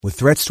With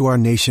threats to our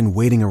nation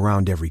waiting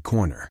around every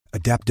corner,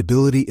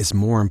 adaptability is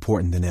more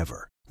important than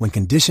ever. When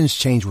conditions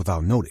change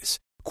without notice,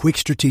 quick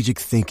strategic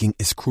thinking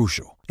is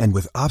crucial. And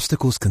with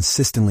obstacles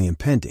consistently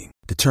impending,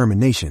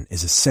 determination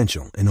is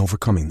essential in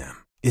overcoming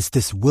them. It's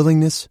this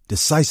willingness,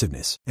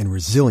 decisiveness, and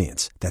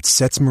resilience that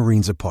sets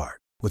Marines apart.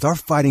 With our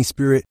fighting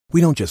spirit, we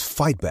don't just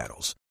fight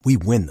battles, we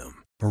win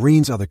them.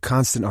 Marines are the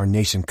constant our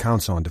nation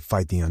counts on to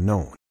fight the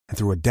unknown. And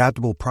through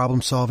adaptable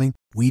problem solving,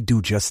 we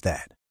do just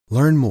that.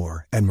 Learn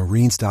more at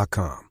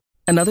marines.com.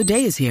 Another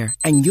day is here,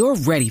 and you're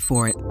ready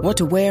for it. What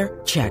to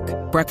wear? Check.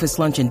 Breakfast,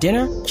 lunch, and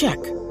dinner? Check.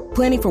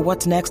 Planning for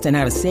what's next and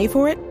how to save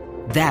for it?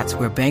 That's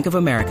where Bank of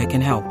America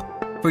can help.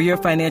 For your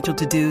financial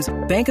to-dos,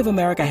 Bank of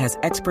America has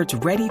experts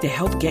ready to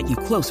help get you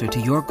closer to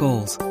your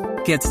goals.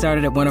 Get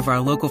started at one of our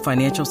local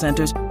financial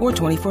centers or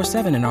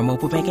 24/7 in our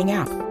mobile banking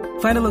app.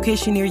 Find a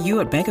location near you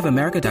at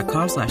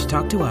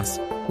bankofamerica.com/talktous.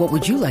 What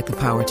would you like the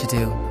power to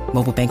do?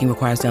 Mobile banking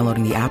requires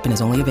downloading the app and is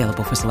only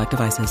available for select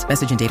devices.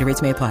 Message and data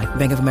rates may apply.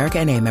 Bank of America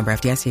N.A., member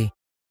FDIC.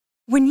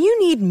 When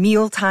you need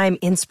mealtime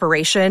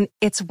inspiration,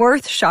 it's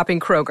worth shopping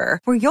Kroger,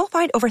 where you'll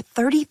find over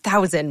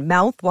 30,000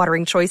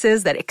 mouth-watering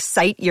choices that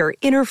excite your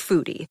inner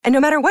foodie. And no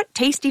matter what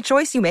tasty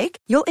choice you make,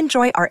 you'll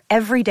enjoy our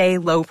everyday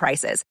low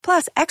prices,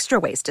 plus extra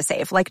ways to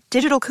save, like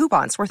digital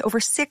coupons worth over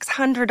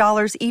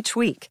 $600 each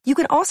week. You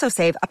can also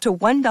save up to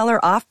 $1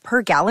 off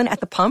per gallon at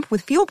the pump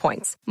with fuel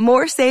points.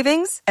 More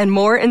savings and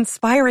more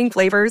inspiring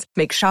flavors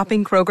make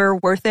shopping Kroger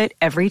worth it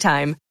every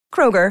time.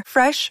 Kroger,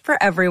 fresh for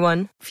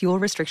everyone. Fuel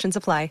restrictions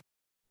apply.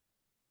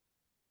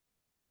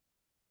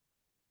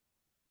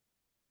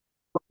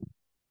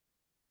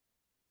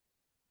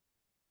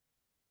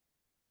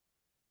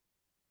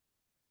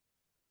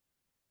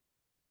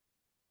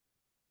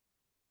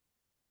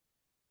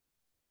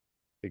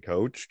 Hey,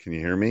 Coach, can you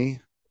hear me?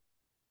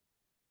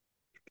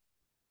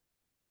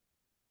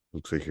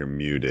 Looks like you're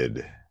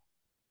muted.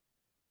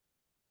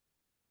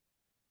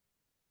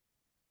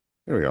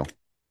 There we go. Can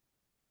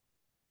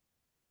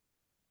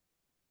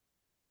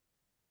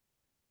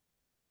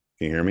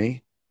you hear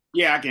me?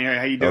 Yeah, I can hear you.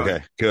 How you doing?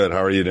 Okay, good.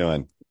 How are you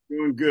doing?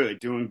 Doing good.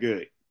 Doing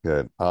good.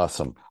 Good.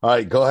 Awesome. All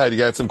right, go ahead. You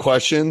got some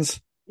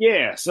questions?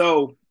 Yeah.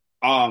 So,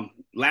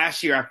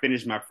 last year I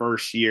finished my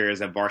first year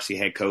as a varsity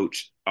head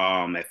coach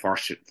at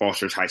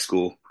Foster's High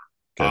School.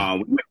 Okay.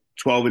 We went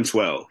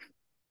 12-12.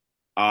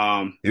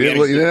 You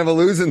didn't have a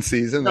losing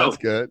season. No. That's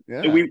good.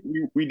 Yeah.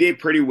 We did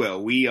pretty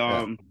well.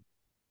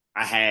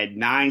 I had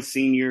 9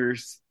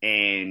 seniors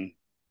and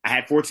I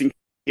had 14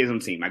 kids on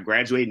the team. I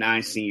graduated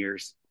 9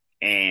 seniors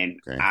and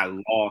Okay. I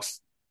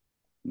lost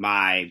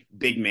my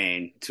big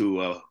man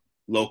to a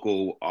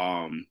local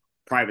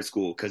private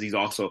school because he's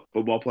also a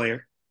football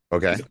player.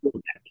 Okay. He's a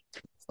quarterback.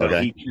 So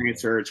Okay. he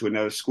transferred to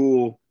another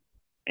school,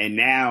 and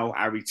now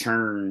I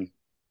return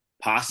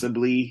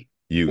possibly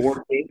Youth.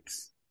 4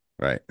 kids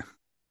Right.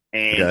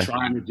 and Okay.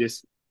 trying to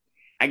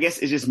I guess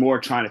it's just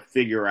more trying to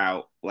figure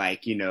out,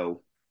 like,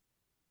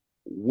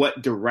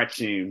 what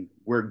direction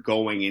we're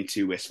going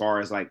into as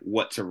far as like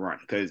what to run.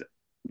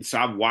 So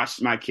I've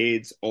watched my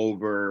kids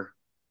over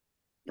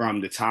from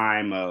the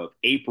time of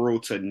April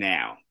to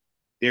now.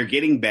 They're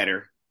getting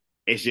better.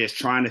 It's just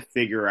trying to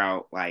figure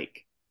out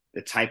like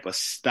the type of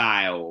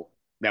style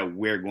that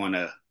we're going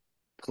to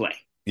play.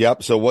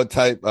 Yep. So what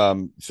type?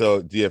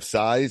 So do you have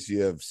size? Do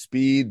you have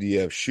speed? Do you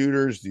have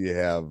shooters? Do you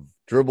have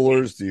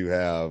dribblers? Do you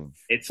have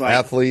It's like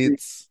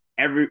athletes?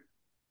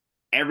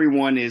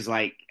 Everyone is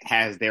like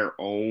has their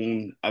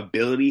own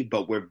ability,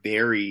 but we're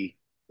very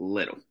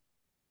little.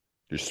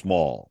 You're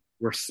small.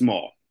 We're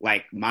small.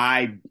 Like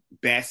my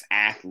best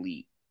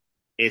athlete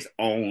is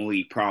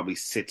only probably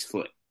 6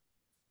 foot,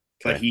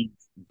 but Okay. he's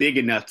big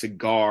enough to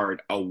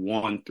guard a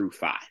 1 through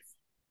 5.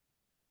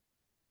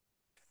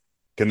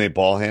 Can they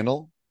ball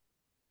handle?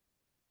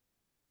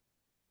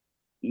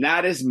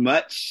 Not as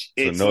much.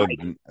 So It's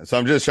so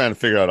I'm just trying to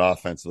figure out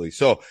offensively.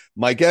 So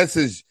my guess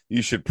is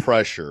you should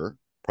pressure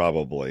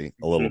probably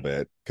a little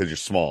bit because you're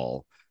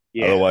small.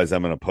 yeah. Otherwise,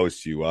 I'm going to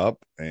post you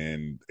up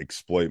and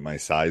exploit my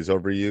size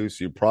over you.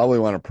 So you probably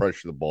want to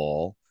pressure the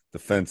ball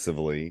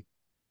defensively.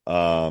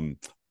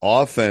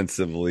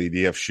 Offensively, do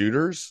you have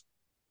shooters?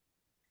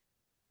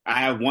 I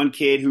have one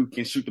kid who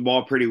can shoot the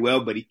ball pretty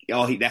well, but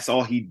that's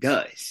all he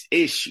does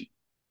is shoot.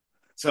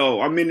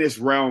 So I'm in this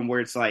realm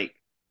where it's like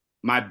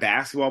my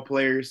basketball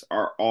players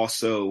are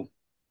also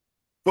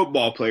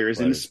football players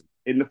Right.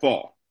 in the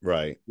fall,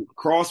 Right.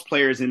 cross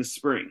players in the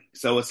spring.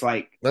 So it's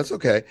like That's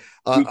okay.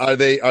 Are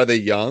they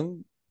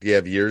young? Do you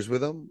have years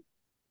with them?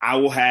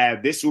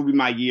 this will be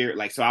my year.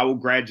 Like, so I will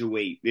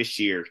graduate this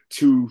year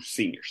 2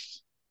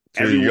 seniors.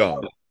 So you're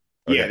young.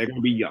 Yeah, Okay. they're going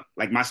to be young.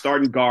 Like my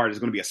starting guard is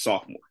going to be a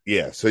sophomore.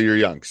 Yeah, so you're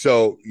young.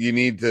 So you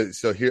need to.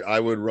 So here, I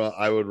would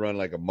run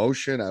like a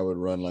motion. I would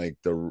run like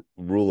the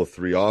rule of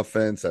 3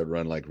 offense. I'd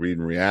run like read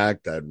and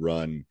react. I'd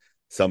run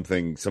some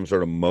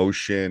sort of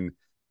motion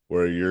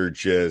where you're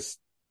just.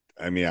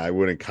 I mean, I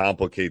wouldn't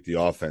complicate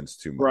the offense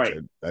too much. Right.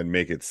 I'd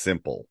make it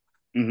simple.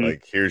 Mhm.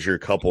 Like, here's your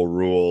couple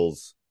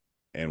rules,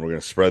 and we're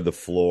gonna spread the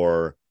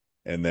floor.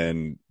 And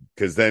then,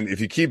 because then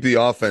if you keep the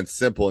offense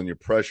simple and you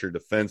pressure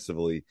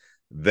defensively,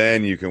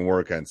 then you can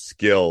work on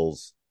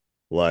skills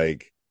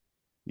like,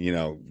 you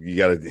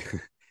got to,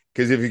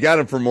 because if you got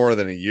them for more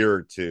than a year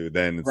or two,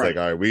 then it's like,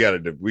 all right, we got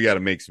to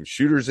make some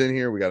shooters in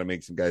here. We got to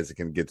make some guys that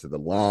can get to the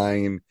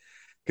line,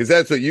 because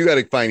that's what you got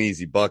to find,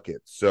 easy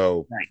buckets.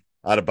 So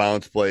out of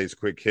bounds plays,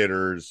 quick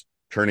hitters,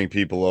 turning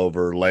people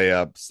over,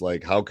 layups.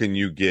 Like, how can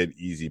you get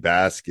easy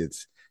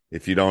baskets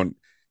if you don't,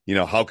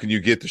 how can you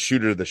get the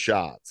shooter the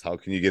shots? How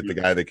can you get the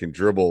guy that can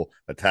dribble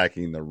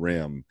attacking the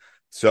rim?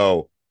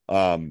 So,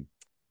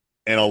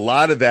 and a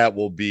lot of that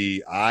will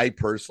be, I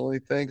personally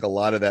think a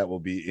lot of that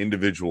will be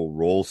individual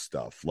role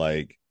stuff.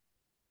 Like,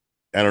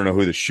 I don't know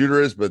who the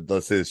shooter is, but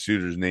let's say the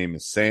shooter's name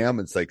is Sam.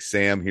 It's like,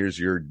 Sam, here's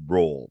your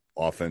role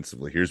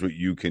offensively. Here's what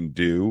you can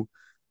do.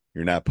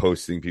 You're not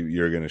posting people.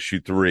 You're going to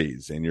shoot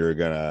threes and you're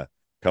going to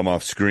come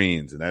off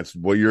screens. And that's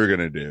what you're going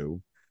to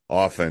do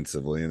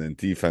offensively. And then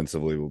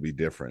defensively will be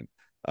different.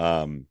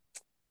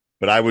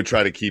 But I would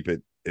try to keep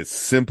it as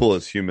simple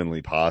as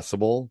humanly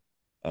possible.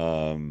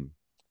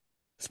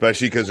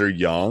 Especially because they're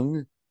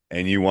young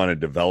and you want to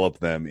develop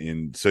them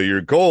in. So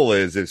your goal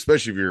is,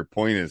 especially if your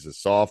point is a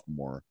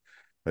sophomore,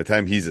 by the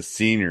time he's a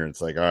senior,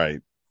 it's like, all right,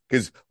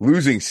 because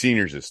losing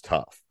seniors is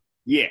tough.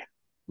 Yeah.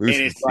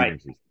 Losing and it's like,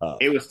 is tough.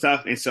 It was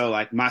tough. And so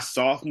like my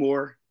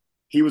sophomore,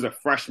 he was a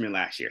freshman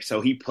last year. So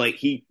he played,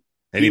 he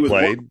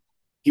played.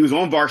 He was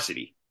on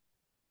varsity,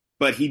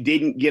 but he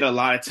didn't get a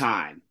lot of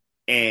time.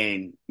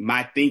 And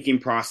my thinking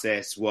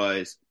process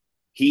was,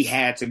 he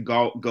had to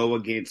go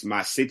against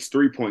my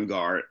 6'3" point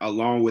guard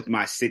along with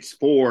my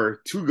 6'4"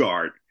 two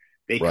guard.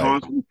 They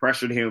constantly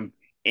pressured him,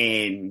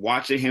 and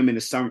watching him in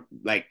the summer,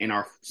 like in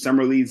our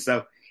summer league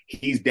stuff,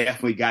 he's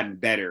definitely gotten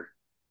better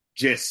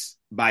just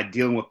by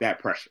dealing with that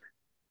pressure.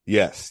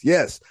 Yes.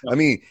 I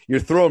mean,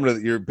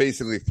 you're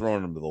basically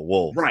throwing him to the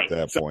wolves at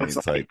that point.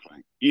 It's like,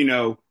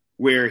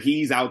 where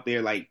he's out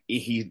there, like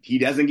he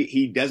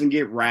doesn't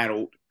get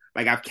rattled.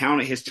 Like, I've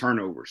counted his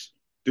turnovers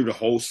through the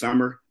whole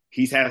summer.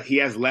 He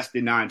has less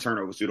than 9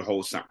 turnovers through the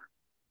whole summer,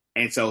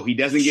 and so he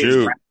doesn't get.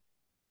 Shoot.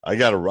 I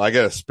got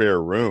a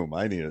spare room.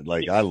 I need it.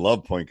 Like, I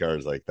love point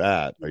guards like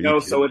that.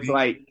 So it's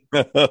like,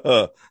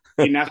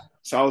 and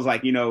so I was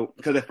like,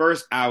 because at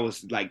first I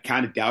was like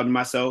kind of doubting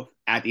myself.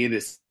 At the end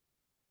of this,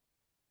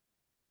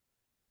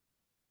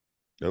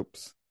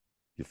 oops,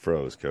 you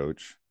froze,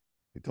 Coach.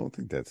 I don't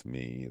think that's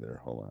me either.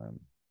 Hold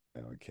on,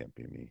 no, it can't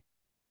be me.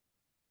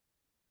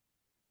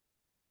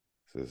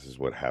 So this is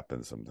what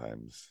happens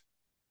sometimes.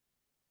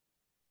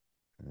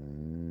 I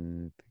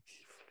think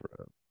he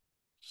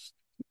froze.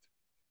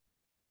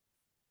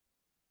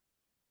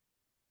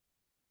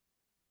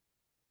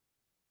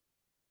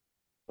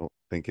 I don't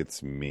think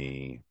it's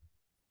me.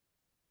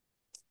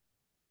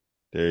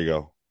 There you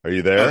go. Are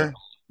you there?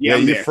 Yeah,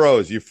 you there.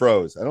 froze. You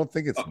froze. I don't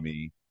think it's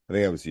me. I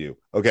think it was you.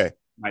 Okay.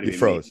 You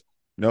froze.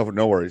 No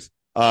worries.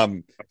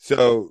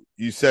 So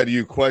you said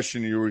you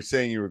were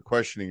saying you were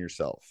questioning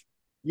yourself.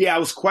 Yeah, I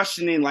was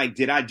questioning, like,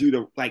 did I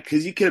do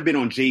because you could have been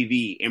on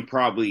JV and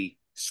probably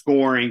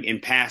scoring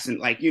and passing,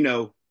 like,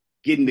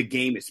 getting the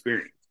game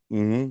experience.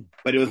 Mm-hmm.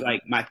 But it was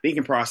like, my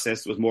thinking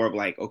process was more of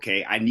like,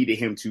 okay, I needed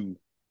him to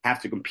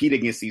have to compete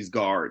against these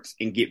guards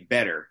and get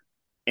better.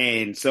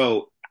 And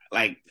so,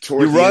 like,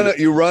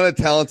 you run a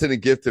talented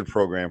and gifted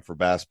program for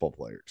basketball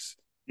players.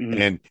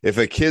 Mm-hmm. And if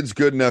a kid's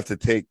good enough to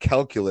take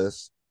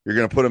calculus, you're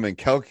going to put them in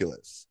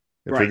calculus.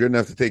 If they're good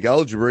enough to take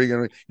algebra,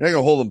 you're not going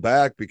to hold them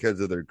back because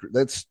of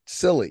that's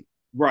silly.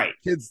 Right.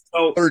 Kids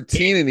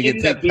 13 and you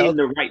can take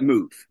the right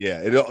move.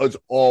 Yeah, it's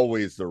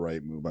always the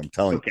right move. I'm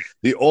telling you.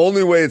 The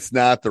only way it's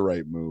not the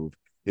right move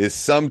is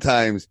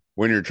sometimes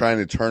when you're trying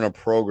to turn a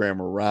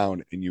program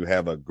around and you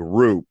have a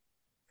group,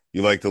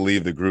 you like to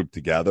leave the group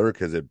together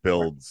because it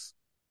builds,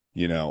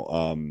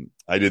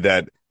 I did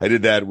that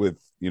with,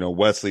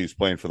 Wesley, who's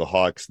playing for the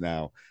Hawks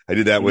now. I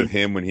did that with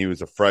him when he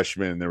was a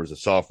freshman and there was a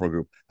sophomore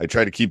group. I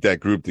tried to keep that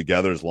group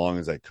together as long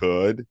as I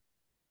could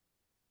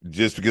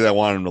just because I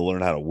wanted him to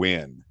learn how to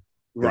win.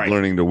 Right.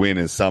 Learning to win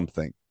is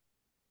something.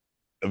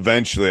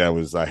 Eventually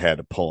I had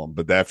to pull him,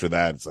 but after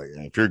that, it's like,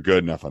 if you're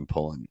good enough, I'm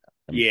pulling you.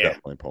 I'm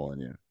definitely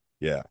pulling you.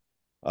 Yeah.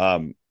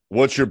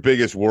 What's your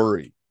biggest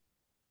worry?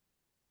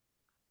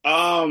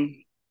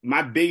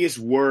 My biggest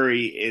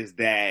worry is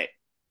that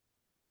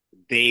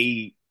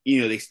they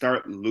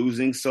start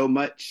losing so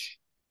much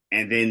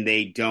and then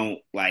they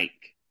don't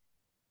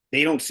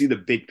see the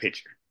big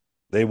picture.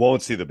 They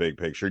won't see the big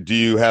picture. Do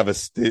you have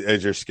is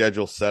your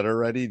schedule set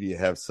already? Do you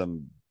have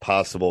some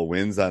possible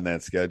wins on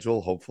that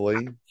schedule,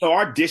 hopefully? So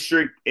our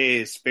district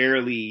is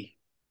fairly,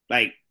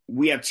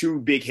 we have 2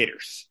 big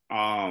hitters.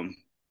 One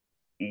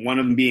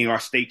of them being our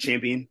state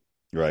champion.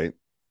 Right.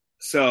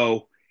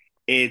 So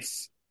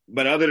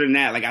but other than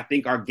that, I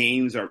think our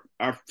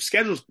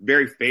schedule's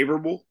very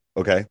favorable.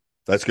 Okay.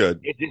 That's good.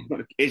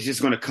 It's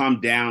just going to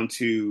come down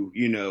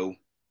to,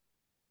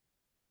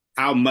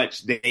 how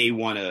much they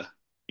want to,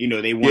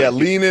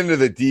 lean into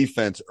the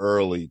defense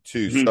early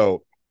too. Mm-hmm.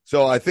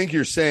 So I think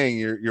you're saying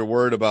you're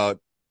worried about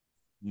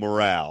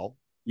morale.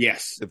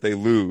 Yes. If they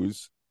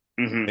lose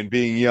and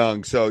being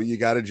young. So you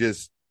got to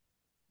just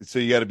so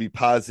you got to be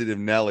positive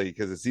Nelly,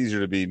 because it's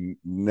easier to be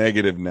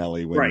negative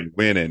Nelly when Right. you're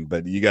winning,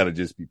 but you got to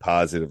just be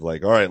positive.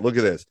 Like, all right, look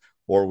at this,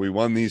 or we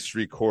won these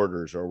 3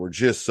 quarters, or we're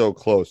just so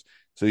close.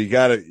 So you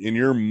got to, in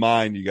your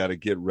mind, you got to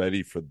get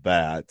ready for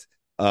that.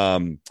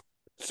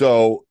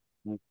 So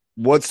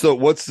what's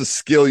the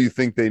skill you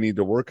think they need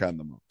to work on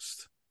the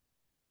most?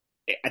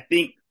 I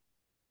think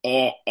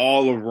all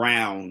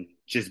around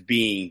just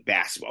being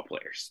basketball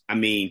players. I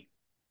mean,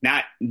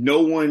 I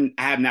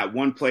have not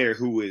one player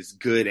who is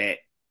good at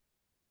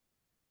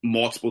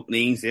multiple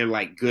things. They're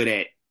like good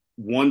at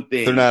one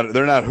thing.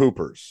 They're not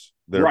hoopers.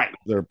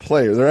 They're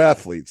players. They're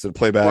athletes that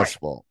play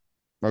basketball.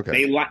 Right.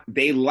 Okay.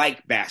 They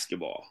like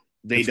basketball.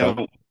 They That's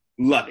don't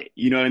love it.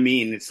 You know what I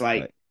mean? It's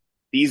like, right.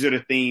 These are the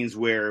things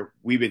where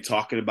we've been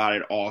talking about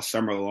it all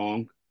summer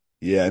long.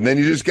 Yeah, and then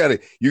you just got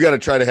to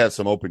try to have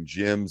some open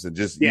gyms, and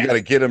just you got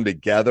to get them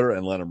together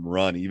and let them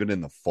run, even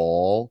in the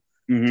fall,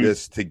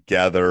 just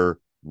together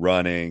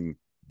running,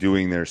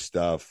 doing their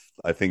stuff.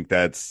 I think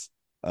that's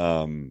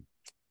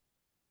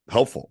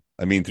helpful.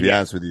 I mean, to be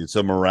honest with you, it's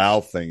a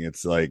morale thing.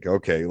 It's like,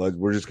 okay,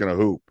 we're just gonna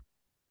hoop.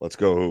 Let's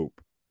go hoop.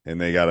 And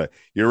they gotta.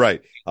 You're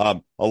right. A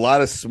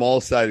lot of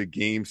small-sided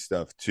game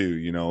stuff too.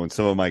 You know, in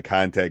some of my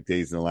contact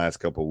days in the last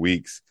couple of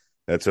weeks,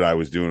 that's what I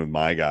was doing with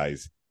my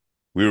guys.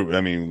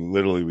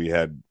 Literally, we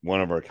had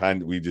one of our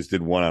we just did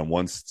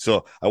 1-on-1s.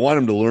 So I want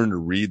them to learn to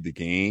read the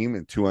game,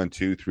 and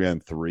 2-on-2,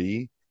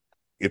 3-on-3.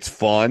 It's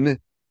fun,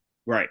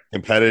 right?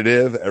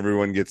 Competitive.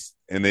 Everyone gets,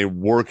 and they're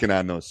working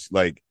on those.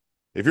 Like,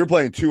 if you're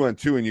playing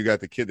 2-on-2 and you got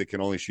the kid that can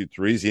only shoot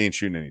threes, he ain't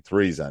shooting any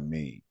threes on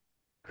me.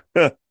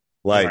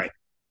 Right.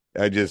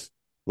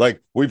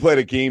 We played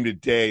a game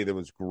today that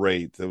was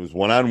great. It was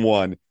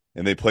 1-on-1,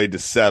 and they played to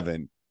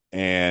 7,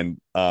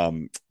 and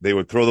they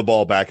would throw the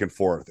ball back and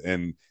forth,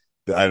 and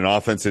I had an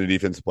offensive and a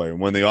defensive player.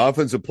 And when the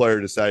offensive player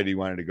decided he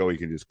wanted to go, he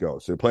can just go.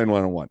 So they're playing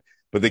 1-on-1.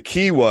 But the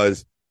key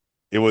was,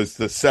 it was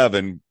the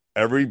 7.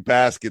 Every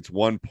basket's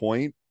 1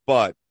 point,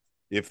 but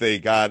if they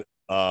got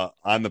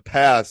on the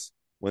pass,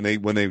 when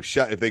they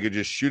shot, if they could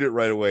just shoot it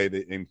right away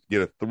and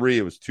get a 3,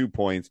 it was 2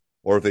 points,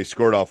 or if they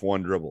scored off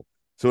one dribble.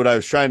 So what I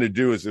was trying to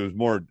do is, I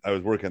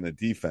was working on the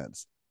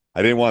defense.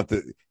 I didn't want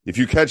if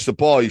you catch the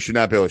ball, you should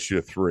not be able to shoot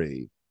a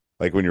 3,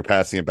 like when you're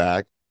passing it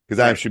back, because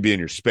that should be in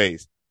your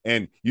space.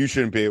 And you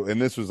shouldn't be able,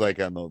 and this was like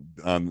on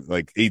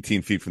like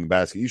 18 feet from the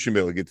basket. You shouldn't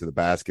be able to get to the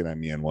basket on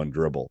me on one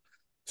dribble.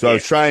 So I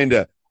was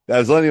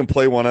letting him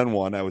play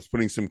 1-on-1. I was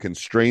putting some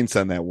constraints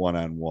on that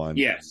 1-on-1.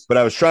 Yes. But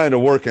I was trying to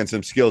work on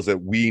some skills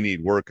that we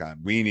need work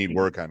on. We need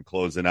work on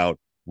closing out.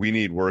 We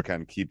need work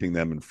on keeping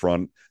them in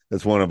front.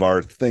 That's one of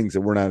our things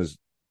that we're not as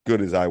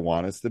good as I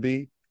want us to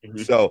be.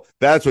 Mm-hmm. So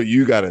that's what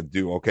you got to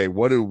do. Okay.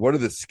 What are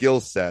the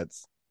skill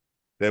sets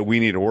that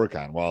we need to work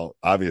on? Well,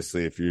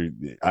 obviously,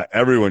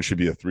 everyone should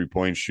be a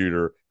 3-point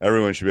shooter.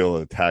 Everyone should be able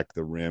to attack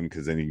the rim,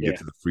 because then you can get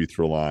to the free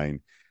throw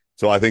line.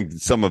 So I think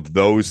some of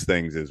those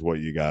things is what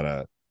you got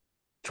to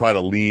try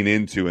to lean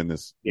into in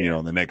this,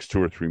 in the next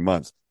 2 or 3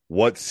 months.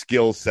 What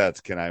skill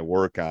sets can I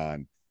work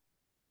on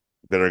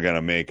that are going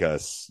to make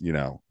us,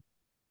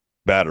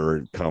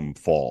 better come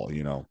fall,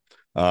 does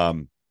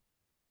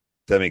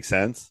that make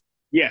sense?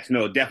 Yes,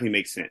 no, it definitely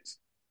makes sense.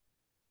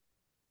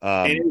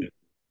 And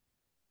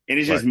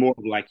it's just more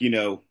like,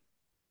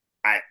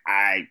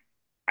 I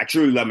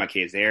truly love my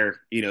kids.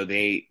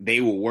 They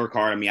will work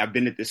hard. I mean, I've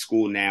been at this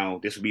school now.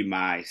 This will be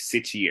my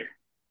 6th year.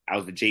 I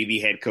was the JV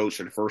head coach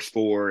for the first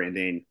 4, and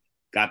then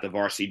got the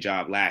varsity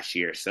job last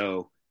year.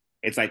 So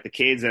it's like the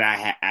kids that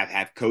I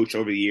have coached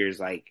over the years,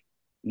 like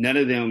none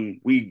of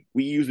them, we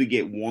usually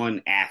get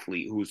one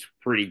athlete who's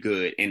pretty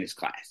good in his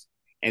class.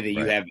 And then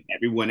you have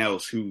everyone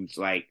else who's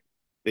like,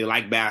 they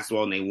like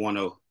basketball and they want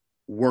to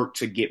work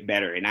to get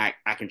better. And I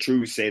can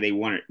truly say they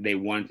wanted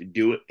to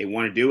do it. They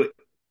want to do it.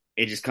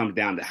 It just comes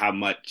down to how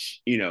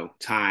much,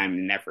 time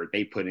and effort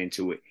they put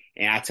into it.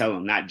 And I tell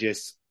them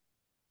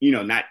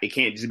they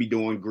can't just be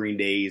doing green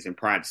days and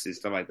practices,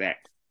 stuff like that.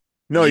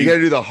 No, you got to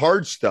do the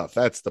hard stuff.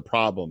 That's the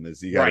problem,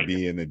 is you got to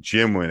be in the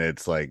gym when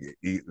it's like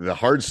the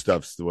hard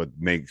stuff's what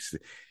makes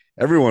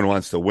everyone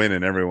wants to win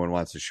and everyone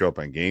wants to show up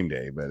on game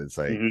day. But it's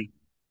like, and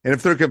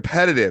if they're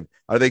competitive,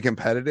 are they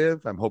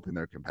competitive? I'm hoping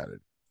they're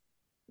competitive.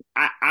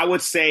 I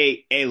would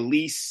say at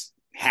least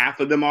half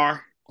of them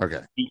are.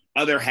 Okay. The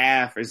other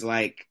half is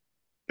like,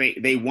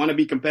 they want to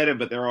be competitive,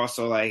 but they're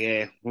also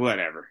like,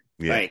 whatever.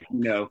 Yeah. Like,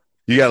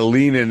 you got to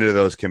lean into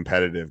those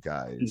competitive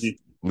guys.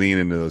 Lean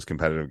into those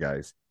competitive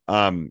guys.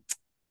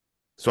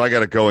 So I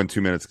got to go in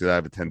 2 minutes because I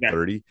have a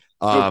 10:30.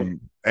 Okay.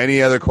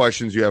 Any other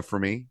questions you have for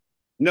me?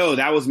 No,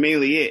 that was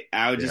mainly it.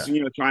 I was just,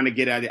 trying to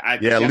get at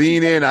it.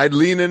 Lean in. I'd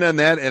lean in on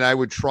that, and I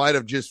would try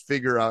to just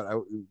figure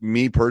out.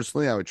 Me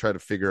personally, I would try to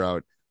figure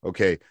out.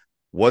 Okay,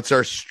 what's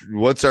our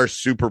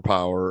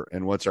superpower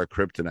and what's our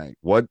kryptonite?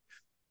 What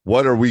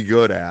are we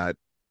good at?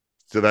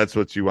 So that's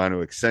what you want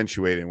to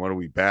accentuate, and what are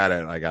we bad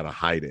at? I got to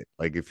hide it.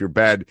 Like if you're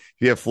bad, if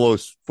you have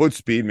foot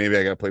speed, maybe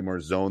I got to play more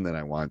zone than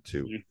I want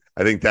to. Mm-hmm.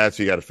 I think that's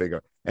what you got to figure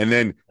out, and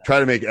then try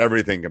to make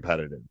everything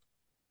competitive.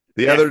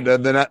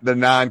 The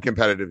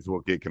non-competitives will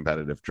get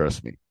competitive.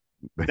 Trust me.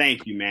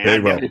 Thank you, man. They I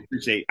will. definitely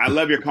appreciate it. I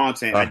love your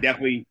content. I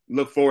definitely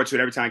look forward to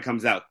it every time it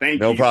comes out. Thank you.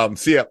 No problem.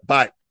 See ya.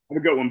 Bye. Have a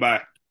good one.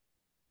 Bye.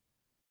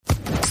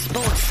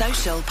 Sports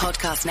Social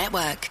Podcast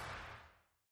Network.